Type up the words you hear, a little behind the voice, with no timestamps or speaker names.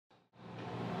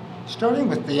starting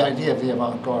with the idea of the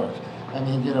avant-garde. I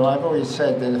mean, you know, I've always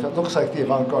said that if it looks like the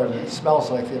avant-garde and it smells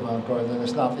like the avant-garde, then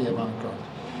it's not the avant-garde.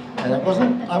 And I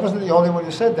wasn't the only one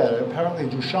who said that. Apparently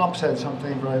Duchamp said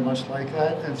something very much like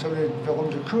that, and so did Willem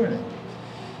de Kooning.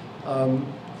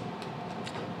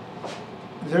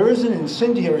 There is an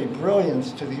incendiary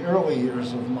brilliance to the early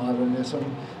years of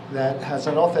modernism that has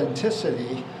an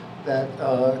authenticity that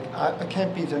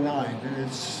can't be denied. And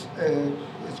it's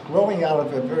growing out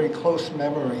of a very close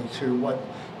memory to what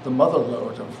the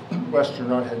motherlode of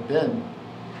Western art had been.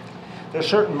 There are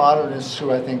certain modernists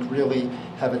who I think really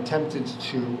have attempted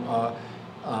to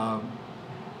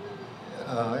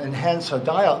enhance their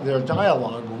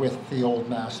dialogue with the old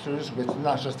masters, with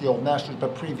not just the old masters,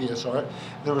 but previous art.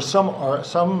 There were some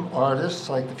artists,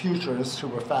 like the Futurists, who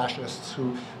were fascists,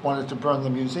 who wanted to burn the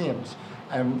museums.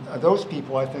 And those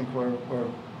people, I think,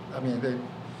 I mean, they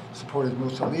supported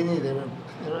Mussolini. They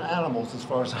were animals as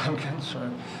far as I'm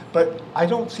concerned. But I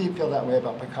don't feel that way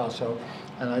about Picasso,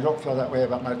 and I don't feel that way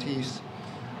about Matisse.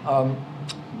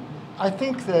 I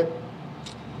think that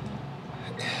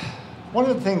one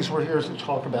of the things we're here to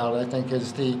talk about, I think,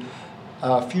 is the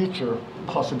future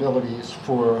possibilities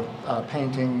for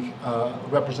painting,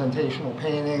 representational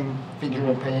painting,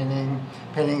 figure painting,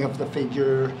 painting of the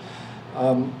figure.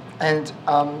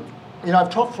 You know,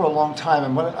 I've taught for a long time,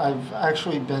 and what I've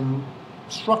actually been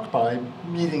struck by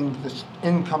meeting the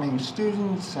incoming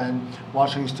students and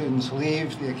watching students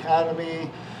leave the academy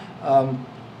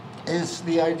is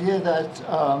the idea that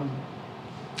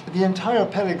the entire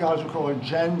pedagogical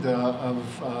agenda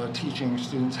of teaching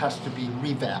students has to be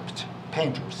revamped,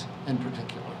 painters in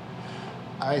particular.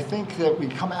 I think that we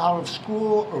come out of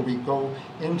school or we go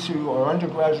into our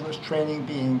undergraduate training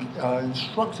being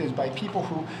instructed by people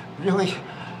who really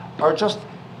are just,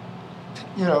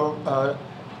 you know,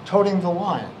 toting the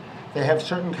line. They have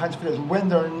certain kinds of videos. When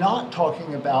they're not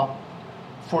talking about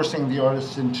forcing the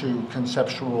artists into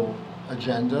conceptual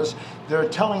agendas, they're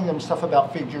telling them stuff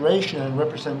about figuration and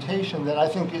representation that I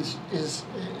think is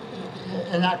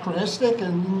anachronistic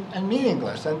and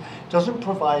meaningless and doesn't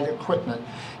provide equipment.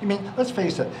 I mean, let's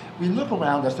face it, we look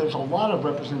around us, there's a lot of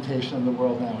representation in the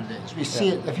world nowadays. We see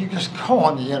it, if you just go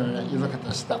on the internet, you look at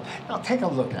this stuff. Now take a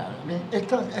look at it. I mean,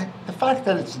 the fact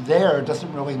that it's there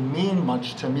doesn't really mean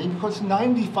much to me because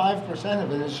 95%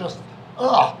 of it is just,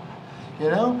 ugh. You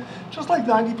know, just like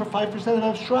 95% of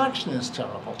abstraction is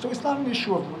terrible. So it's not an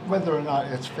issue of whether or not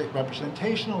it's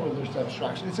representational or whether it's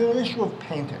abstraction. It's an issue of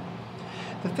painting.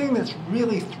 The thing that's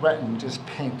really threatened is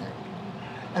painting.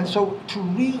 And so to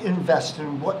reinvest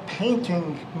in what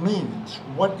painting means,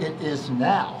 what it is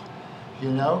now, you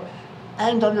know,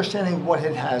 and understanding what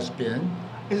it has been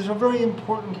is a very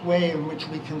important way in which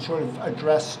we can sort of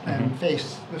address and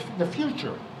face the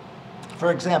future.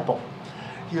 For example,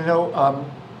 you know,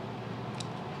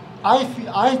 I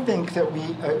think that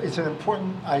it's an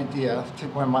important idea to,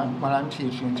 when I'm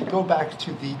teaching to go back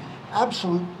to the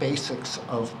absolute basics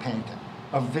of painting,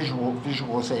 of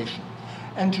visualization,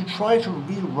 and to try to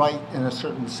rewrite, in a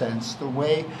certain sense, the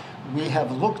way we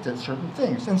have looked at certain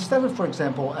things. Instead of, for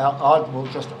example, Odd will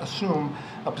just assume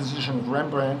a position of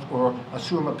Rembrandt or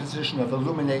assume a position of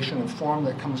illumination of form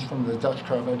that comes from the Dutch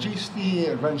Caravagisti,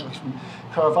 eventually from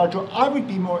Caravaggio. I would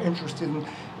be more interested in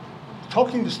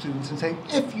talking to students and saying,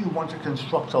 if you want to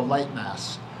construct a light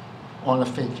mass on a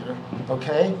figure,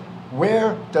 okay,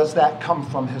 where does that come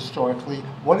from historically?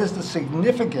 What is the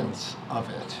significance of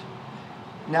it?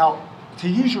 Now, to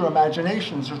use your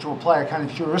imaginations or to apply a kind of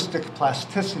heuristic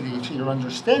plasticity to your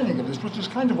understanding of this, which is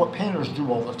kind of what painters do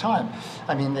all the time.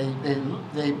 I mean,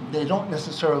 they don't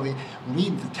necessarily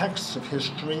read the texts of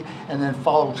history and then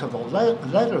follow to the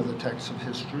letter the texts of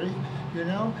history, you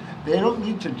know? They don't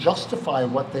need to justify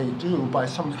what they do by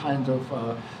some kind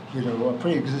of, you know, a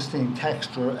pre-existing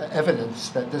text or evidence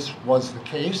that this was the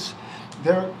case.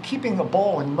 They're keeping a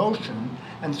ball in motion,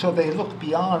 and so they look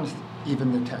beyond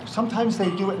even the text. Sometimes they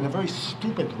do it in a very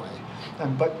stupid way,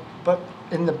 but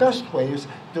in the best ways,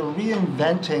 they're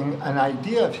reinventing an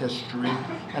idea of history,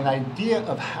 an idea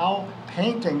of how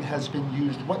painting has been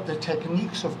used, what the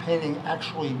techniques of painting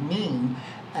actually mean,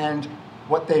 and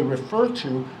what they refer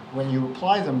to when you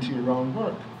apply them to your own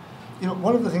work. You know,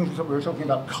 one of the things that we were talking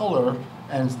about color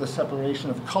and the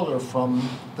separation of color from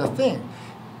the thing.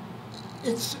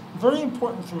 It's very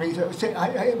important for me to say,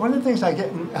 one of the things I get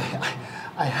in,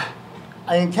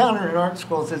 I encounter in art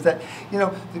schools is that, you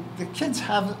know, the kids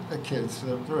have,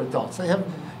 they're adults, they have,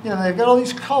 you know, they've got all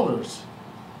these colors.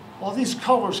 All these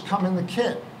colors come in the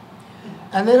kit.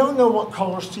 And they don't know what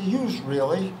colors to use,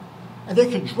 really. And they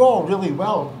could draw really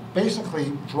well.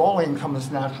 Basically, drawing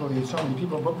comes naturally to so many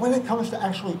people, but when it comes to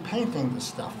actually painting the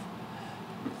stuff,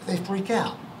 they freak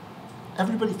out.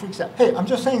 everybody freaks out. Hey, I'm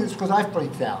just saying this because I've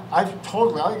freaked out. I could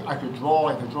draw,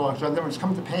 and then when it's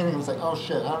come to painting, it was like, oh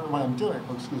shit, I don't know what I'm doing.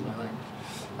 Oh, excuse my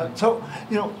language. So,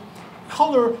 you know,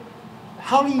 color,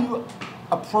 how do you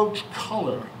approach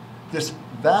color, this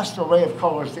vast array of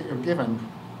colors that you're given,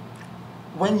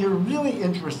 when you're really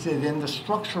interested in the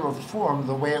structure of form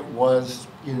the way it was,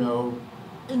 you know,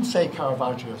 in, say,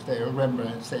 Caravaggio's day or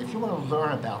Rembrandt's day? If you want to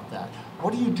learn about that,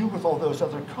 what do you do with all those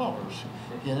other colors,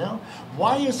 you know?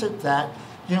 Why is it that,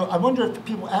 you know, I wonder if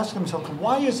people ask themselves,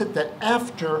 why is it that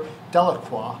after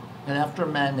Delacroix and after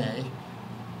Manet,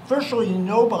 virtually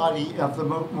nobody of the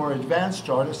more advanced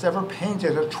artists ever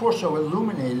painted a torso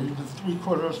illuminated with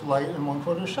 3/4 light and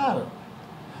 1/4 shadow?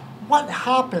 What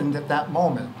happened at that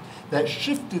moment that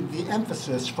shifted the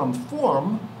emphasis from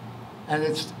form and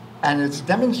its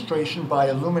demonstration by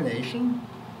illumination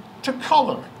to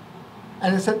color?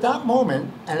 And it's at that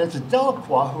moment, and it's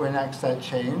Delacroix who enacts that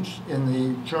change in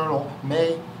the journal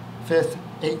May 5th,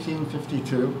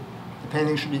 1852, the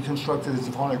painting should be constructed as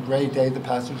if on a gray day the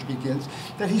passage begins,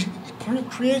 that he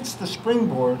creates the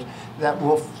springboard that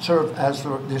will serve as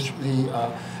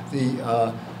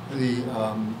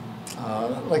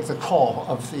like the call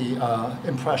of the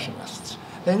Impressionists.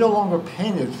 They no longer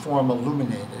painted form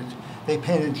illuminated, they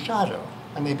painted shadow,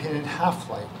 and they painted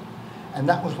half-light. And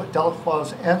that was what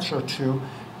Delacroix's answer to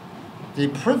the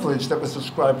privilege that was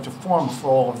ascribed to form for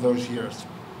all of those years.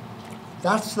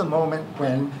 That's the moment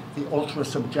when the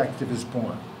ultra-subjective is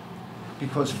born,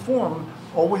 because form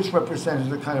always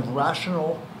represented a kind of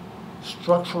rational,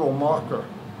 structural marker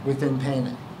within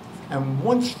painting. And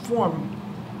once form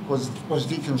was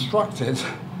deconstructed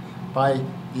by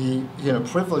the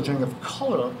privileging of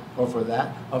color over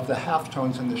that, of the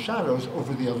halftones and the shadows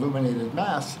over the illuminated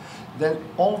mass, then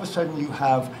all of a sudden you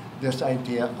have this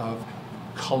idea of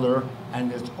color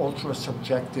and its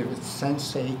ultra-subjective, its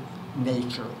sensate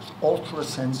nature, its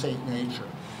ultra-sensate nature.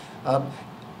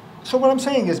 So what I'm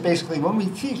saying is basically when we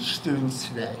teach students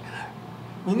today,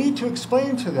 we need to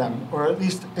explain to them, or at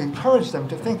least encourage them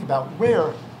to think about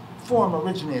where form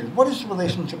originated. What is the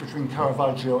relationship between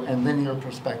Caravaggio and linear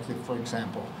perspective, for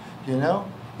example? You know?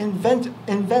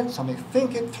 Invent something,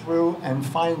 think it through and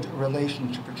find a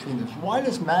relationship between this. Why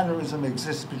does mannerism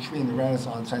exist between the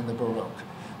Renaissance and the Baroque?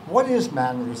 What is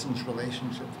mannerism's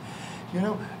relationship? You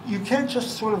know, you can't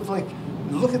just sort of like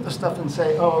look at the stuff and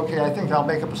say, oh, okay, I think I'll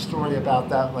make up a story about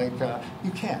that. Like,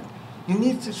 you can't. You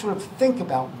need to sort of think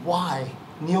about why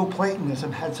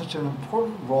Neoplatonism had such an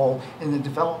important role in the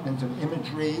development of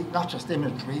imagery, not just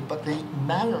imagery, but the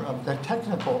manner of the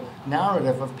technical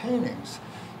narrative of paintings.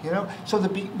 You know, so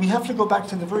we have to go back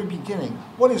to the very beginning.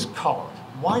 What is color?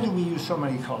 Why do we use so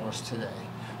many colors today?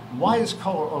 Why is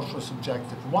color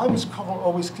ultra-subjective? Why was color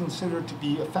always considered to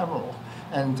be ephemeral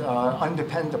and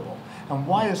undependable? And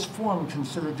why is form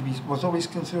was always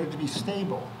considered to be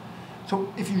stable?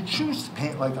 So if you choose to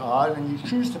paint like Odd, and you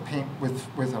choose to paint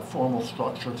with a formal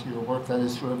structure to your work that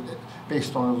is sort of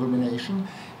based on illumination,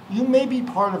 you may be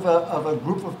part of a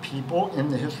group of people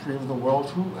in the history of the world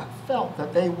who felt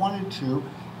that they wanted to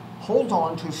hold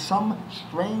on to some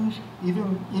strange,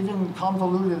 even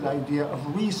convoluted idea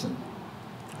of reason.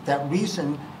 That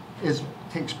reason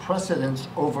takes precedence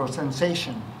over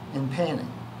sensation in painting,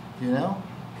 you know?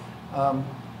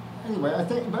 Anyway, I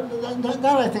think, but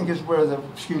that I think is where the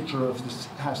future of this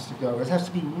has to go. It has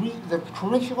to be, the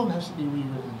curriculum has to be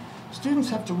rewritten. Students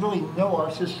have to really know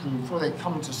art history before they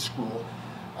come to school.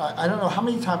 I don't know how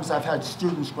many times I've had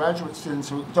students, graduate students,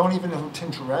 who don't even know who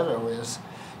Tintoretto is,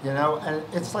 you know, and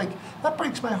it's like, that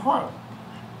breaks my heart,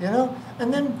 you know?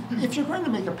 And then if you're going to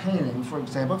make a painting, for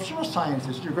example, if you're a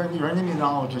scientist, you're an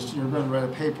immunologist, and you're going to write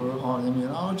a paper on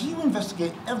immunology, you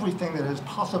investigate everything that has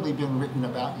possibly been written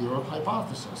about your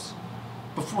hypothesis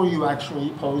before you actually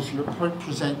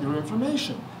present your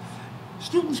information.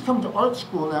 Students come to art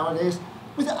school nowadays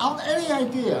without any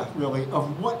idea, really,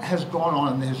 of what has gone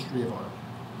on in the history of art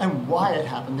and why it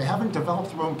happened. They haven't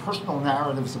developed their own personal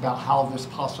narratives about how this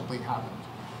possibly happened,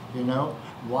 you know,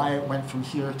 why it went from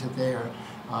here to there.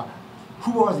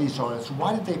 Who are these artists?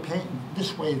 Why did they paint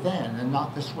this way then and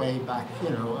not this way back,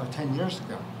 10 years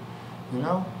ago? You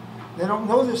know, they don't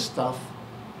know this stuff,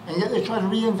 and yet they try to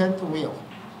reinvent the wheel.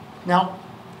 Now,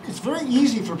 it's very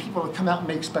easy for people to come out and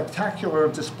make spectacular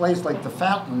displays like the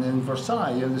fountain in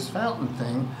Versailles, this fountain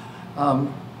thing,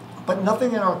 but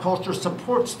nothing in our culture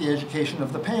supports the education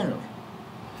of the painter.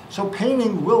 So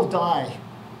painting will die.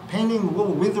 Painting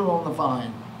will wither on the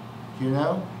vine, you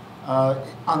know?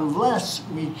 Unless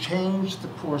we change the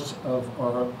course of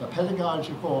our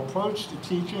pedagogical approach to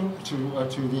teaching,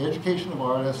 to the education of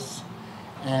artists,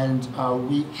 and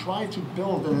we try to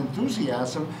build an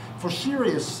enthusiasm for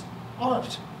serious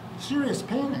art, serious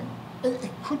painting.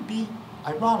 It could be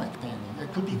ironic painting.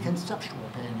 It could be conceptual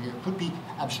painting. It could be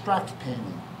abstract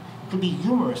painting. It could be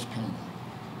humorous painting.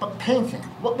 But painting,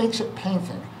 what makes it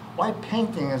painting? Why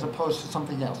painting as opposed to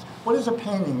something else? What is a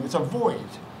painting? It's a void.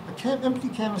 An empty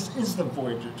canvas is the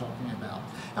void you're talking about.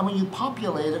 And when you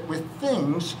populate it with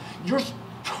things, you're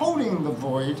coating the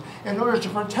void in order to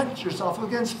protect yourself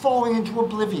against falling into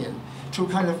oblivion, to a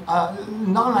kind of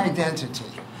non-identity.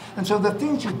 And so the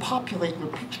things you populate your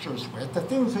pictures with, the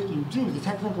things that you do, the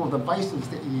technical devices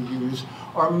that you use,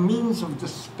 are means of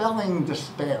dispelling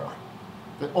despair,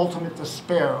 the ultimate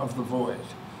despair of the void,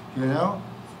 you know?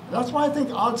 That's why I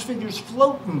think odds figures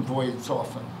float in voids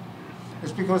often.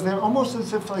 It's because they're almost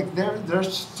as if like they're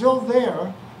still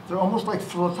there. They're almost like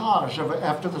flottage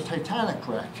after the Titanic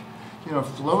wreck, you know,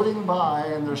 floating by,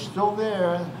 and they're still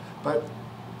there, but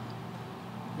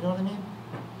you know what I mean?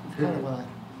 It's kind of what I